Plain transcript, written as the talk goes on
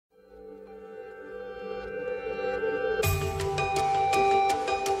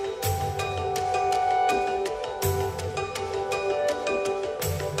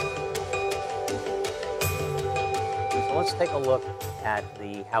let's take a look at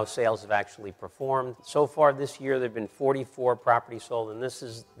how sales have actually performed. So far this year, there have been 44 properties sold, and this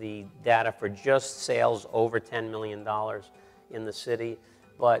is the data for just sales over $10 million in the city.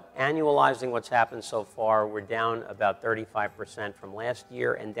 But annualizing what's happened so far, we're down about 35% from last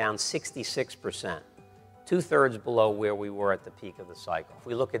year and down 66%, two-thirds below where we were at the peak of the cycle. If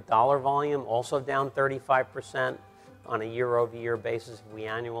we look at dollar volume, also down 35% on a year-over-year basis if we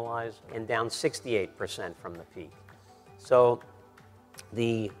annualize, and down 68% from the peak. So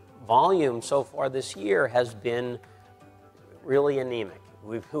the volume so far this year has been really anemic.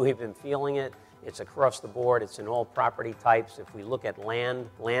 We've been feeling it. It's across the board. It's in all property types. If we look at land,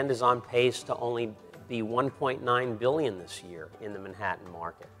 land is on pace to only be $1.9 billion this year in the Manhattan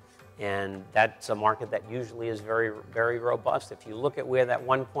market. And that's a market that usually is very, very robust. If you look at where that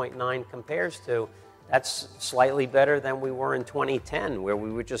 1.9 compares to, that's slightly better than we were in 2010, where we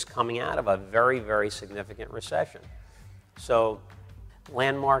were just coming out of a very, very significant recession. So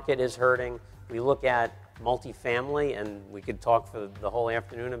land market is hurting. We look at multifamily, and we could talk for the whole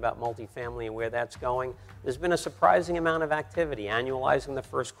afternoon about multifamily and where that's going. There's been a surprising amount of activity. Annualizing the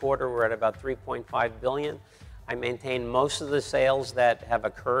first quarter, we're at about $3.5 billion. I maintain most of the sales that have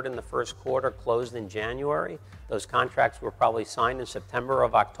occurred in the first quarter closed in January. Those contracts were probably signed in September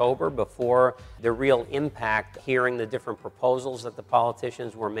or October before the real impact, hearing the different proposals that the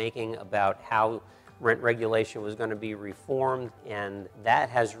politicians were making about how rent regulation was going to be reformed, and that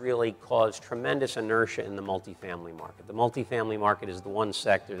has really caused tremendous inertia in the multifamily market. The multifamily market is the one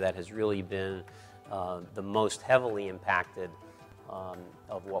sector that has really been the most heavily impacted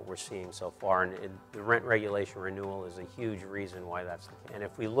of what we're seeing so far, and the rent regulation renewal is a huge reason why that's the case. And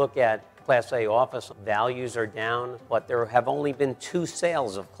if we look at Class A office, values are down, but there have only been 2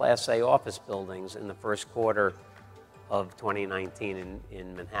 sales of Class A office buildings in the first quarter of 2019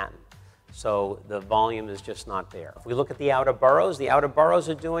 in Manhattan. So the volume is just not there. If we look at the outer boroughs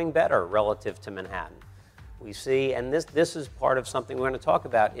are doing better relative to Manhattan. We see, and this is part of something we're going to talk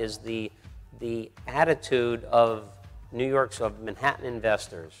about, is the attitude of of Manhattan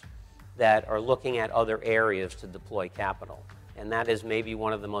investors that are looking at other areas to deploy capital. And that is maybe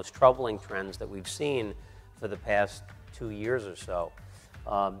one of the most troubling trends that we've seen for the past 2 years or so.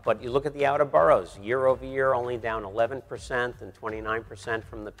 But you look at the outer boroughs, year over year only down 11% and 29%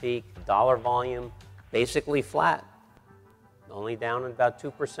 from the peak. Dollar volume basically flat, only down about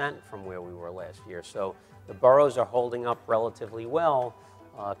 2% from where we were last year. So the boroughs are holding up relatively well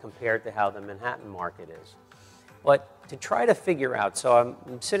compared to how the Manhattan market is. But to try to figure out, so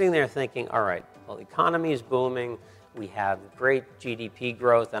I'm sitting there thinking, all right, well, the economy is booming. We have great GDP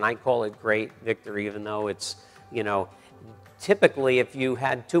growth, and I call it great, Victor, even though it's, typically, if you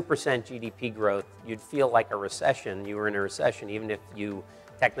had 2% GDP growth, you'd feel like a recession. You were in a recession, even if you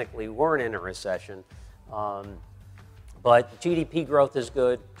technically weren't in a recession. But GDP growth is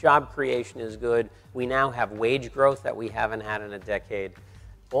good. Job creation is good. We now have wage growth that we haven't had in a decade.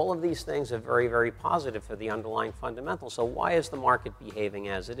 All of these things are very, very positive for the underlying fundamentals. So why is the market behaving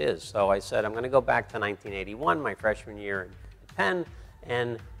as it is? So I said I'm going to go back to 1981, my freshman year at Penn,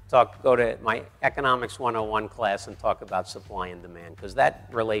 and go to my Economics 101 class and talk about supply and demand, because that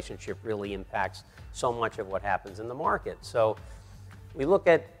relationship really impacts so much of what happens in the market. So we look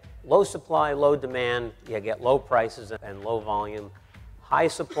at low supply, low demand, you get low prices and low volume. High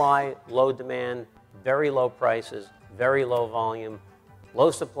supply, low demand, very low prices, very low volume. Low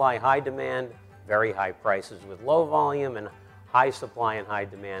supply, high demand, very high prices with low volume, and high supply and high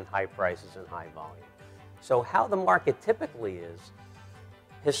demand, high prices and high volume. So how the market typically is,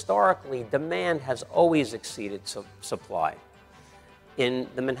 historically, demand has always exceeded supply. In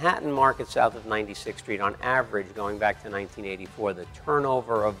the Manhattan market south of 96th Street, on average, going back to 1984, the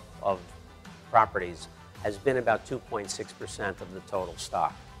turnover of properties has been about 2.6% of the total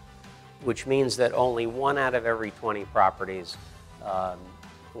stock, which means that only 1 out of every 20 properties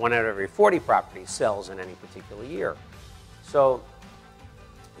 1 out of every 40 properties sells in any particular year. So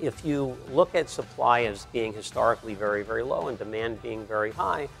if you look at supply as being historically very, very low and demand being very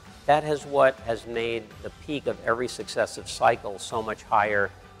high, that is what has made the peak of every successive cycle so much higher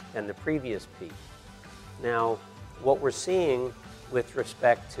than the previous peak. Now, what we're seeing with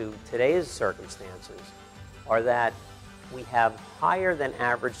respect to today's circumstances are that we have higher than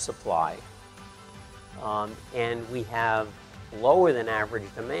average supply, and we have lower than average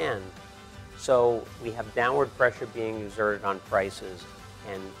demand. So we have downward pressure being exerted on prices,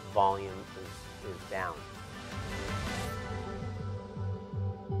 and volume is down.